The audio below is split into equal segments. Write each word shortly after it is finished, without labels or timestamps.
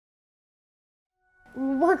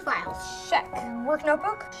Work files. Check. Work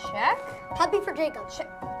notebook. Check. Puppy for Jacob. Check.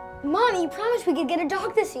 Mommy, you promised we could get a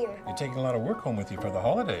dog this year. You're taking a lot of work home with you for the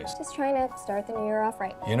holidays. Just trying to start the new year off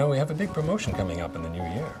right. You know, we have a big promotion coming up in the new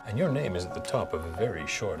year, and your name is at the top of a very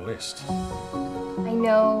short list. I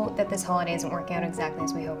know that this holiday isn't working out exactly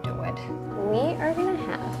as we hoped it would. We are gonna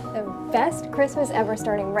have the best Christmas ever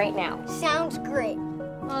starting right now. Sounds great.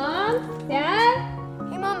 Mom? Dad?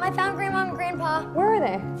 Hey, Mom, I found Grandma and Grandpa. Where are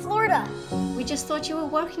they? Florida. We just thought you were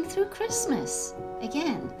working through Christmas.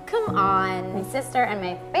 Again. Come on. My sister and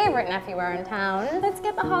my favorite nephew are in town. Let's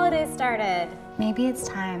get the holidays started. Maybe it's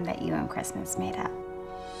time that you and Christmas made up.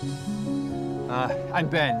 I'm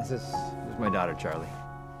Ben. This is my daughter, Charlie.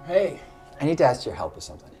 Hey, I need to ask your help with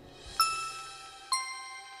something.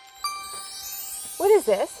 What is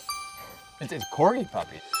this? It's a Corgi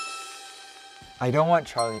puppy. I don't want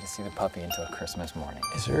Charlie to see the puppy until Christmas morning.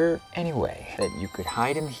 Is there any way that you could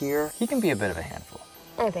hide him here? He can be a bit of a handful.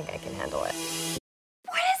 I think I can handle it.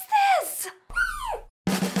 What is this?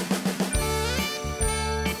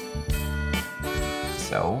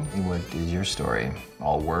 So, what is your story?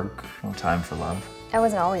 All work, no time for love? I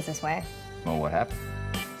wasn't always this way. Well, what happened?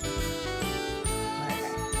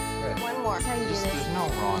 One more. That's how you do this. There's no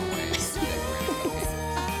wrong way.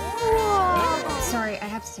 Sorry, I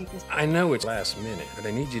have to take this. I know it's last minute, but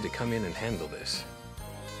I need you to come in and handle this.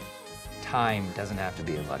 Time doesn't have to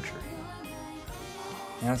be a luxury.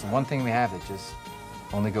 You know, it's the one thing we have that just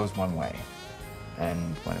only goes one way.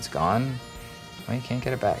 And when it's gone, well, you can't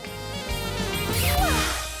get it back.